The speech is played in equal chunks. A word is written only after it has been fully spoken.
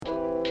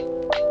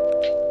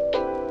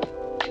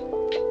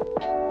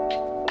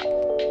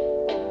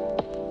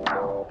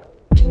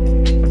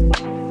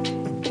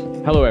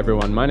Hello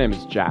everyone, my name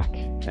is Jack,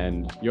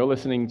 and you're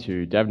listening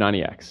to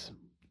Dev90X.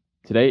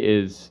 Today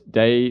is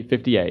day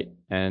 58,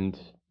 and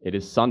it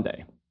is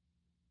Sunday.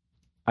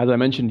 As I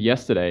mentioned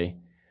yesterday,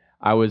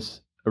 I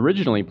was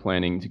originally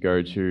planning to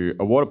go to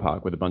a water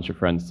park with a bunch of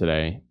friends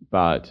today,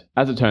 but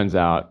as it turns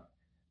out,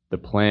 the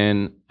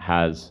plan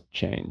has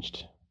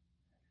changed.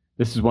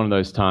 This is one of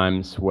those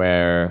times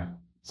where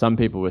some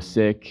people were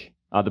sick,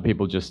 other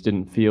people just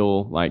didn't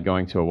feel like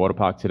going to a water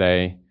park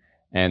today,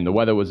 and the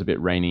weather was a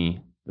bit rainy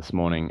this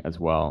morning as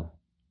well.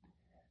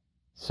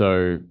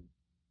 So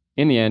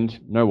in the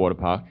end, no water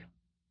park.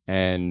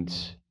 And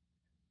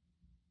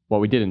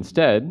what we did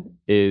instead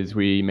is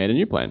we made a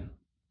new plan.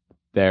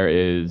 There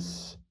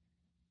is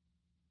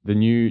the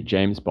new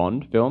James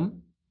Bond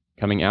film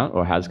coming out,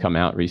 or has come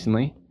out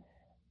recently.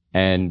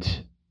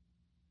 And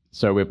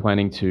so we're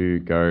planning to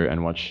go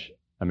and watch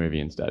a movie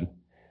instead.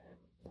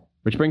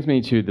 Which brings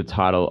me to the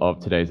title of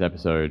today's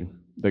episode,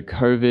 The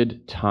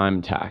COVID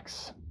Time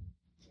Tax.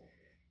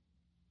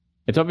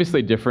 It's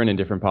obviously different in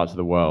different parts of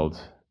the world,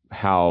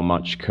 how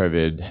much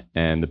COVID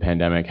and the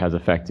pandemic has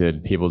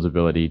affected people's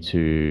ability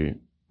to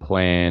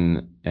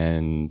plan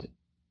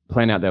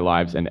out their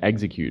lives and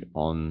execute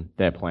on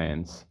their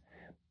plans.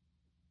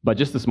 But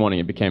just this morning,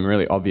 it became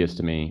really obvious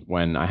to me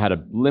when I had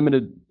a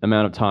limited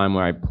amount of time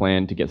where I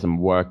planned to get some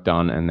work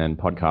done and then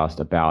podcast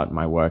about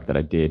my work that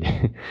I did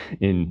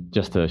in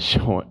just a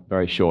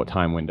very short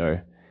time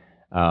window.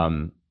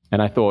 And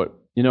I thought,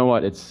 you know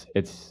what, it's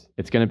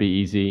going to be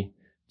easy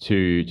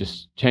to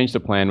just change the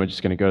plan. We're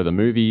just going to go to the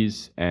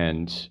movies,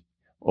 and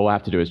all I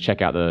have to do is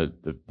check out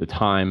the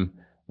time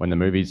when the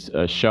movies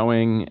are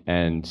showing,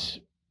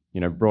 and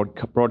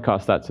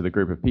broadcast that to the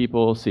group of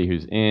people, see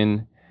who's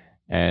in,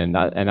 and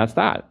that's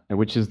that.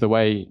 Which is the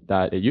way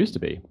that it used to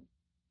be.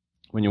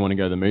 When you want to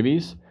go to the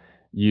movies,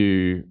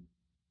 you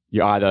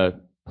either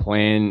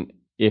plan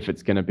if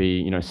it's going to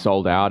be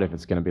sold out, if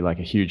it's going to be like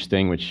a huge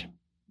thing, which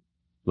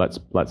let's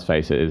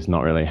face it, is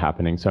not really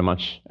happening so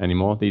much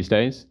anymore these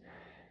days.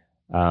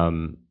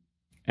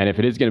 And if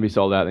it is going to be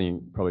sold out, then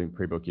you probably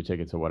pre-book your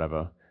tickets or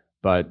whatever.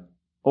 But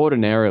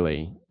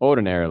ordinarily,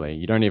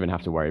 you don't even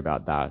have to worry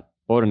about that.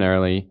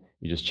 Ordinarily,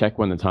 you just check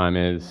when the time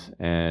is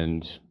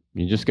and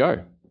you just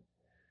go.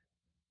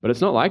 But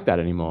it's not like that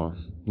anymore.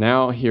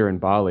 Now here in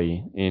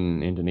Bali,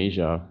 in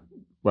Indonesia,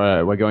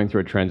 we're going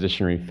through a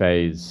transitionary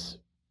phase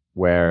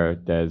where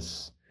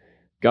there's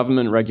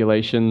government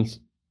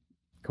regulations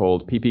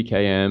called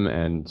PPKM,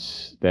 and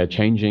they're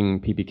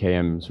changing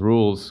PPKM's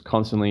rules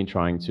constantly,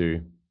 trying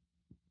to,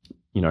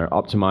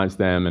 optimize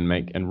them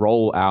and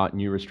roll out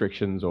new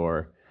restrictions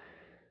or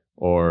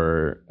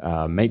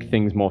make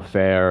things more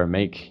fair,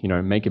 make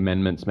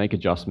amendments, make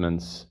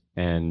adjustments,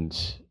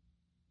 and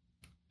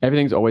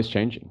everything's always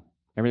changing.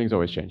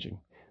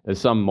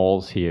 There's some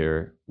malls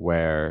here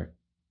where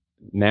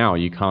now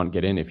you can't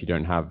get in if you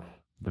don't have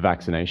the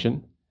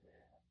vaccination.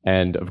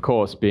 And of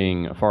course,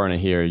 being a foreigner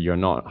here, you're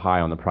not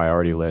high on the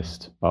priority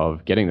list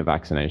of getting the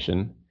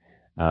vaccination.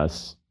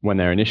 When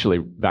they're initially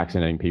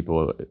vaccinating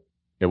people,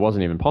 it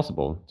wasn't even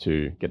possible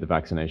to get the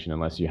vaccination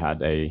unless you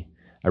had a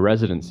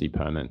residency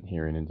permit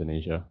here in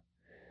Indonesia.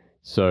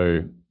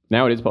 So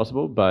now it is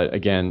possible, but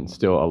again,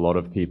 still a lot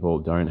of people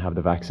don't have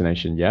the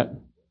vaccination yet.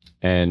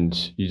 And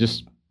you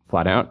just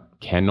flat out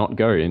cannot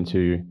go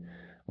into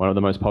one of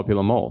the most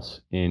popular malls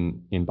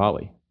in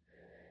Bali.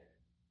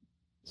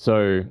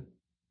 So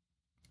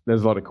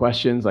there's a lot of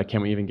questions like,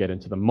 can we even get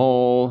into the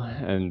mall?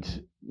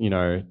 And,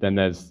 then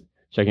there's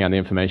checking out the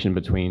information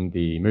between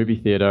the movie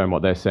theater and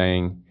what they're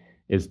saying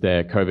is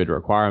their COVID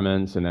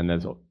requirements. And then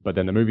but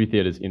then the movie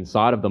theater's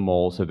inside of the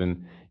mall. So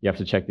then you have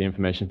to check the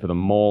information for the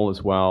mall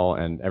as well.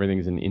 And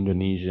everything's in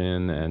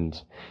Indonesian, and,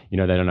 they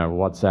don't have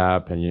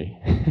WhatsApp,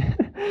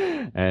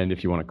 and and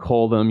if you want to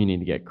call them, you need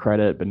to get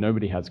credit, but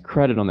nobody has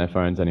credit on their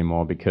phones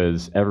anymore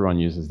because everyone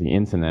uses the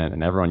internet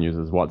and everyone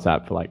uses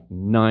WhatsApp for like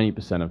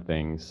 90% of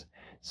things.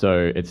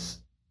 So it's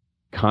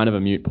kind of a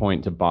moot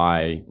point to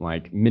buy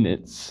like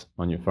minutes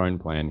on your phone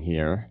plan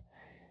here.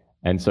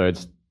 And so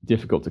it's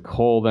difficult to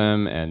call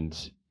them. And,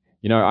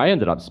 I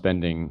ended up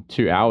spending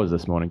 2 hours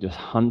this morning just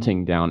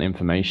hunting down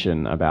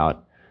information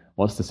about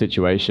what's the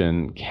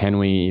situation. Can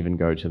we even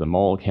go to the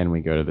mall? Can we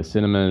go to the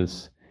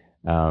cinemas?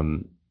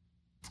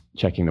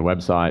 Checking the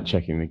website,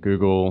 checking the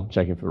Google,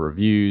 checking for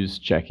reviews,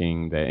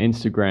 checking their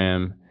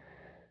Instagram.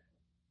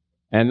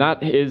 And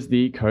that is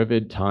the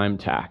COVID time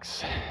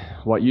tax.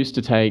 What used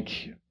to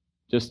take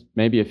just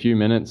maybe a few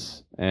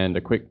minutes and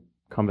a quick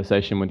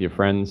conversation with your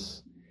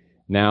friends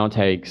now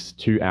takes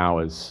 2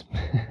 hours.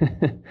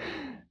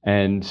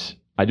 And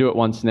I do it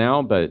once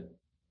now, but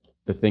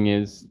the thing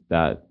is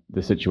that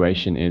the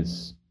situation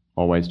is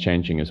always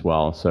changing as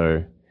well.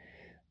 So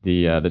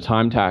the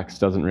time tax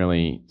doesn't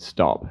really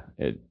stop.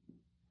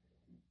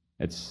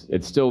 It's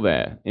still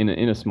there in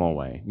a small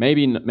way.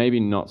 Maybe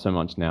not so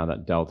much now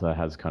that Delta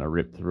has kind of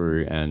ripped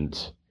through and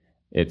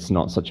it's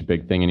not such a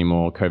big thing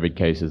anymore. COVID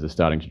cases are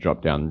starting to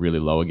drop down really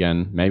low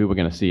again. Maybe we're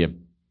going to see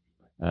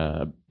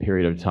a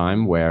period of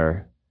time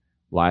where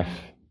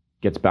life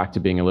gets back to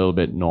being a little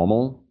bit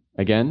normal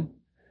again.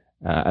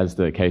 as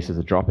the cases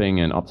are dropping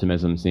and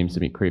optimism seems to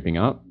be creeping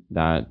up,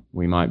 that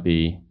we might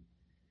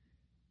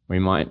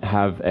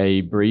have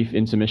a brief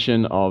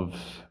intermission of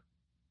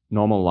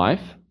normal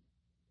life.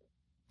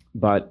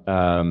 But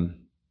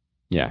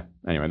yeah,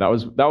 anyway, that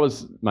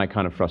was my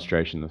kind of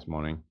frustration this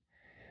morning.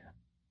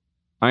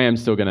 I am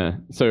still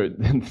so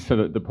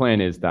the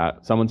plan is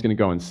that someone's gonna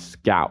go and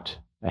scout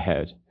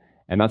ahead,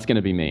 and that's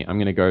gonna be me. I'm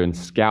gonna go and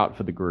scout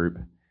for the group.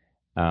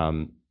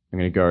 I'm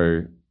gonna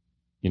go,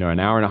 an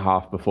hour and a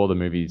half before the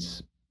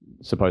movie's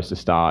supposed to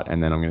start,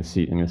 and then I'm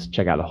gonna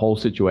check out the whole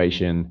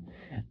situation,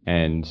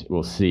 and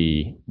we'll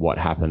see what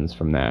happens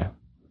from there.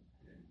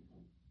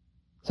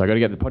 So I got to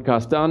get the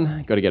podcast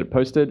done, got to get it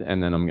posted,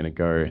 and then I'm going to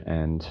go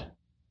and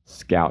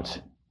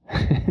scout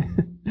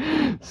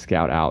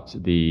out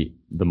the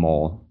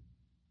mall.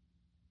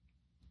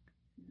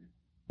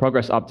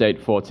 Progress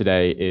update for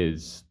today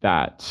is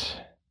that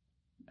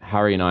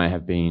Harry and I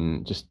have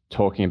been just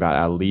talking about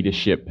our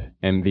leadership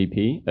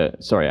MVP,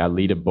 our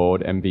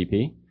leaderboard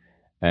MVP.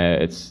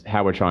 It's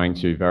how we're trying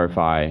to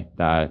verify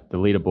that the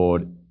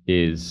leaderboard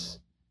is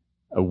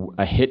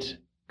a hit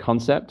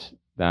concept,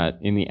 that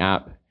in the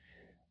app,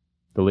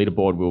 the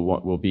leaderboard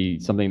will be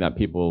something that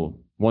people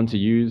want to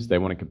use. They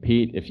want to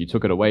compete. If you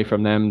took it away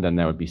from them, then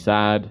they would be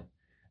sad.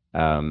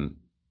 And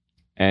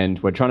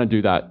we're trying to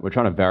do that. We're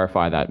trying to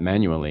verify that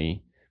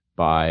manually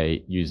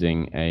by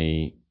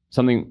using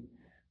something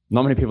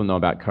not many people know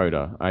about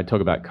Coda. I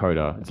talk about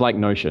Coda. It's like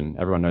Notion.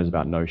 Everyone knows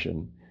about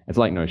Notion. It's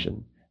like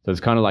Notion. So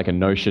it's kind of like a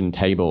Notion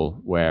table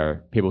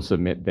where people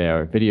submit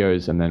their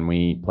videos and then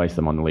we place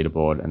them on the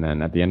leaderboard. And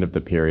then at the end of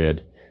the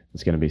period,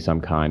 there's going to be some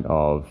kind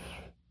of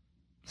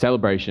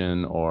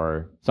celebration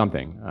or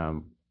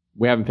something.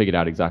 We haven't figured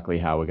out exactly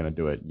how we're going to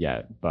do it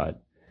yet,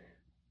 but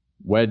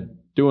we're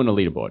doing a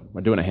leaderboard.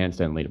 We're doing a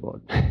handstand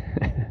leaderboard.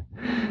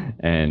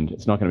 And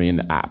it's not going to be in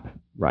the app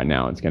right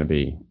now. It's going to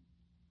be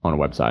on a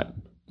website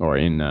or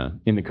in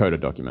the Coda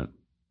document.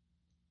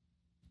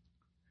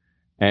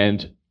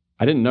 And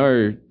I didn't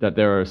know that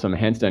there are some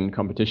handstand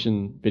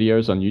competition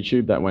videos on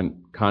YouTube that went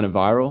kind of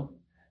viral,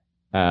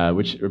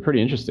 which were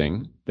pretty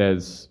interesting.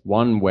 There's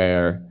one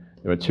where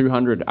there were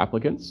 200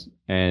 applicants,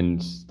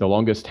 and the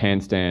longest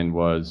handstand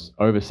was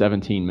over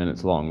 17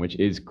 minutes long, which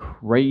is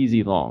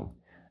crazy long.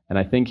 And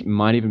I think it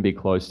might even be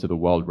close to the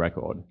world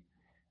record.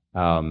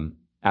 Out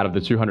of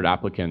the 200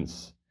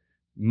 applicants,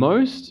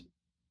 most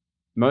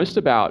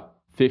about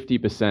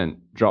 50%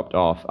 dropped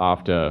off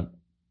after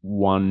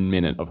 1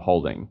 minute of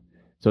holding.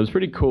 So it's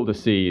pretty cool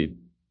to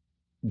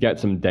get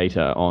some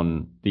data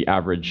on the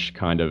average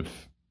kind of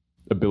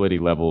ability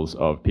levels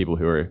of people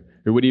who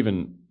would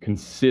even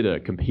consider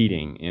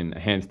competing in a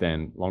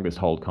handstand longest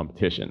hold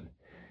competition.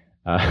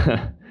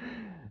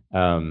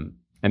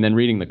 And then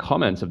reading the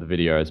comments of the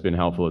video has been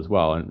helpful as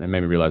well, and made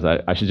me realize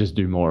I should just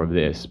do more of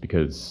this,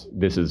 because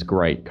this is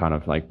great kind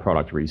of like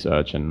product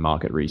research and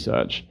market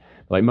research.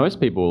 Like most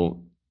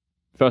people,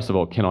 first of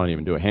all, cannot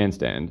even do a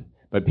handstand,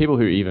 but people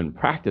who even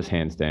practice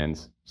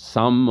handstands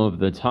some of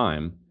the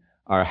time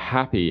are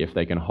happy if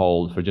they can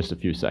hold for just a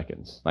few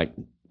seconds, like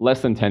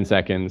less than 10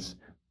 seconds.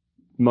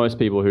 Most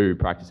people who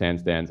practice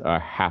handstands are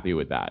happy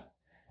with that.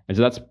 And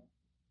so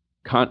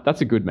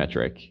that's a good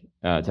metric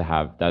to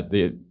have, that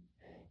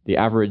the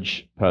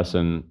average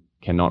person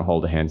cannot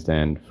hold a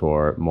handstand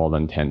for more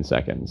than 10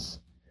 seconds.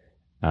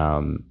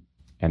 And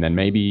then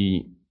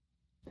maybe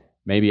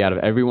out of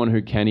everyone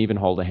who can even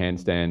hold a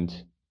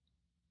handstand,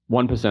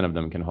 1% of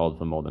them can hold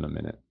for more than a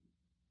minute.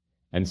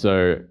 And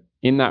so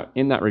in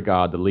that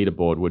regard, the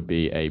leaderboard would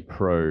be a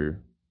pro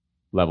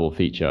level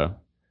feature,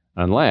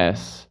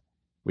 unless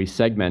we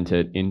segment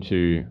it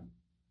into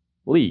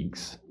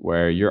leagues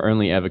where you're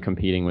only ever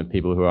competing with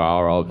people who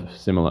are of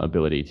similar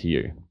ability to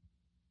you.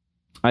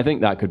 I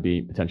think that could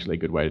be potentially a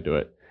good way to do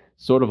it.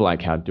 Sort of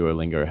like how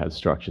Duolingo has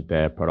structured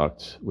their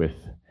product with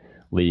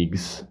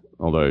leagues,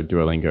 although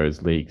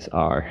Duolingo's leagues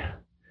are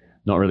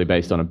not really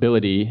based on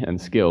ability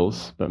and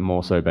skills, but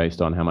more so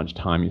based on how much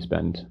time you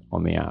spend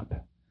on the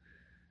app.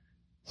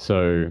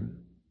 So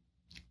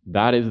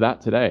that is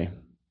that today.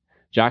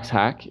 Jack's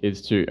hack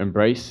is to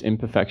embrace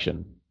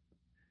imperfection,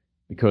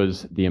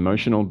 because the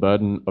emotional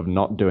burden of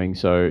not doing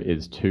so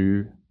is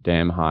too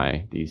damn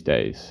high these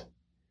days.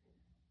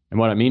 And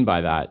what I mean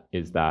by that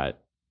is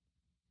that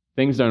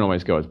things don't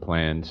always go as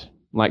planned.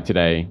 Like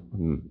today,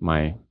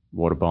 my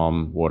water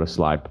bomb, water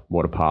slide,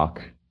 water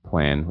park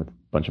plan with a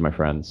bunch of my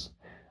friends.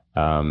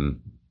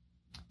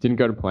 Didn't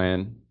go to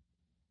plan.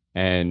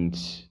 And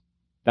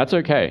that's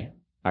okay,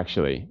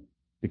 actually,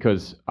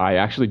 because I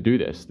actually do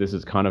this. This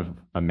is kind of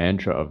a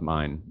mantra of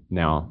mine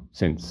now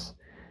since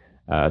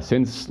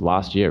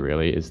last year,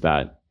 really, is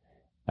that,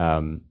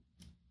 okay,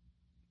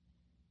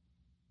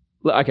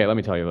 let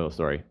me tell you a little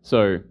story.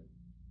 So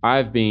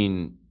I've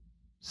been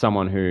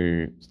someone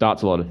who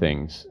starts a lot of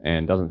things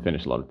and doesn't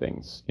finish a lot of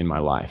things in my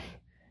life.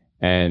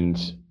 And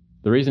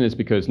the reason is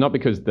not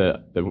because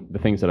the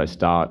things that I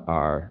start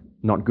are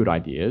not good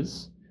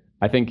ideas.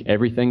 I think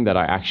everything that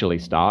I actually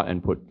start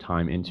and put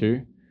time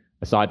into,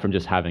 aside from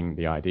just having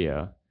the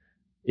idea,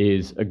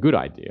 is a good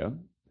idea.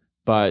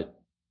 But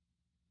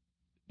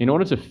in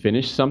order to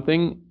finish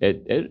something,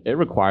 it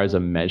requires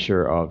a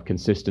measure of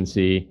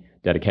consistency,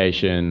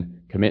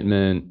 dedication,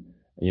 commitment,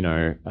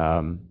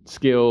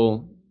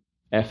 skill,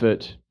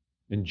 effort,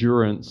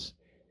 endurance.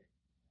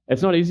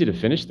 It's not easy to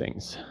finish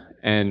things.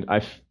 And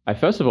I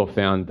first of all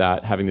found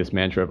that having this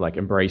mantra of like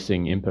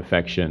embracing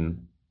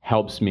imperfection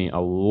helps me a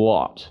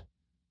lot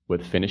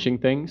with finishing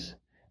things,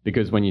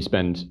 because when you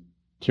spend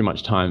too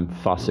much time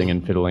fussing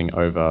and fiddling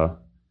over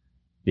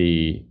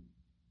the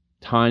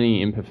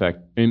tiny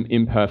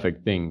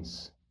imperfect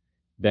things,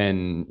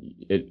 then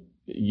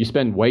you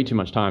spend way too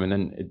much time, and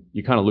then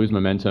you kind of lose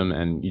momentum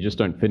and you just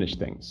don't finish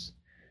things.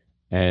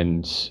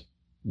 And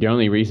the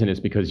only reason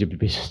is because you're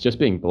just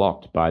being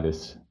blocked by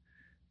this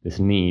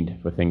need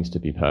for things to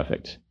be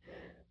perfect.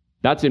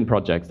 That's in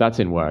projects, that's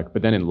in work,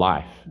 but then in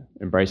life,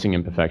 embracing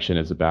imperfection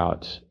is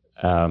about,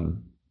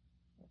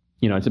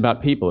 it's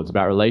about people, it's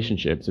about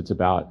relationships, it's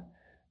about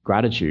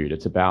gratitude,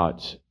 it's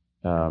about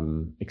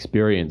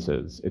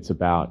experiences, it's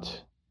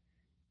about,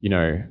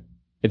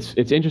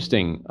 it's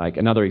interesting. Like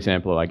another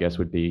example, I guess,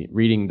 would be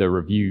reading the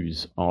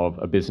reviews of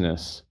a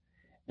business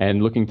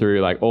and looking through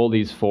like all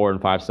these 4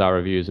 and 5 star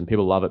reviews, and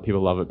people love it,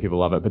 people love it, people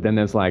love it. But then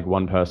there's like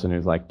one person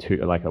who's like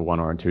a 1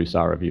 or a 2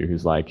 star review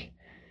who's like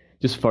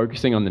just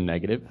focusing on the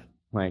negative,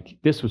 like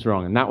this was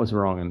wrong and that was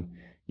wrong, and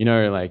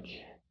like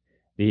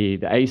the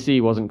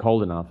AC wasn't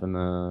cold enough, and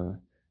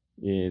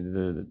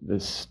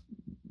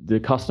the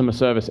customer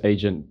service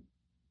agent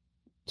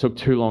took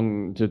too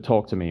long to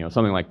talk to me, or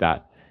something like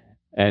that.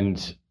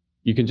 And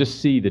you can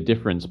just see the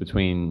difference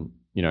between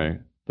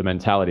the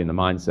mentality and the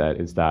mindset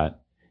is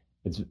that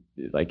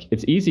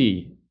it's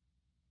easy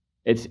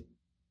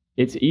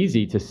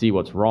to see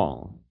what's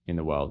wrong in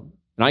the world.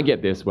 And I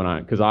get this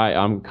because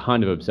I'm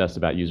kind of obsessed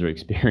about user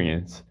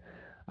experience.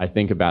 I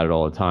think about it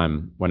all the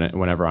time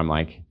whenever I'm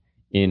like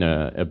in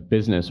a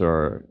business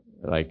or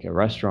like a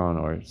restaurant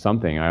or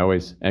something. I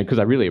always, because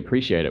I really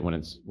appreciate it when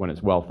it's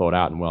well thought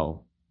out and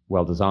well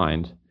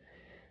designed.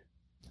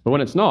 But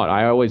when it's not,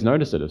 I always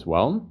notice it as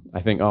well.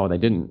 I think, oh, they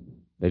didn't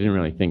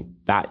really think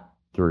that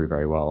through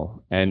very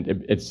well, and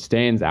it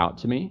stands out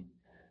to me.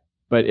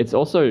 But it's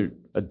also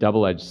a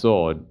double-edged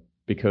sword,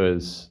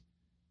 because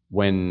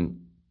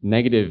when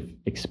negative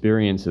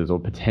experiences or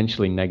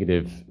potentially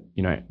negative,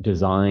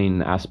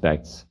 design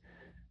aspects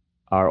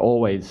are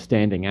always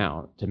standing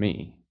out to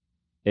me,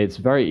 it's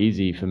very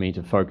easy for me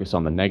to focus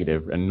on the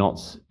negative and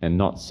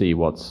not see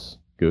what's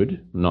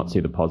good, not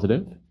see the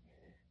positive.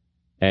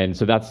 And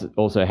so that's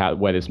also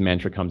where this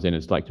mantra comes in.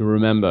 It's like to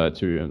remember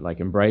to like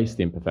embrace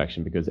the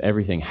imperfection, because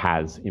everything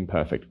has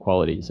imperfect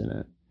qualities in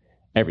it,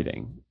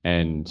 everything.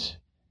 And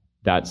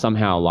that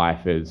somehow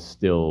life is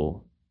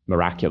still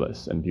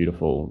miraculous and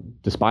beautiful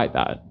despite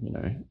that,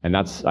 and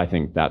I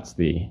think that's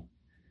the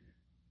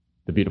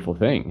beautiful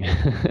thing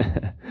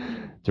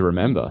to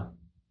remember,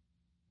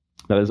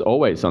 that there's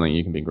always something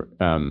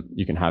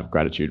you can have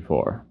gratitude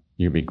for,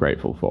 you can be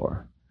grateful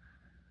for.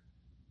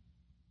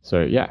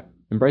 So yeah,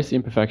 embrace the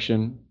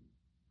imperfection.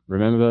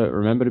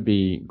 Remember to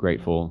be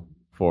grateful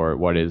for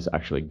what is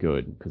actually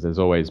good, because there's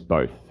always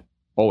both,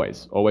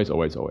 always.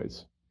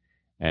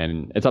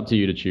 And it's up to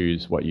you to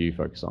choose what you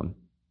focus on.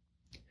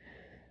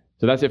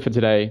 So that's it for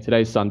today.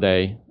 Today's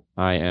Sunday.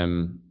 I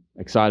am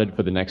excited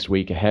for the next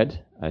week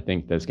ahead. I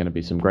think there's going to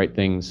be some great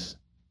things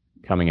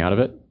coming out of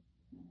it.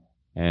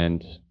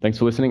 And thanks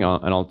for listening,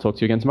 and I'll talk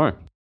to you again tomorrow.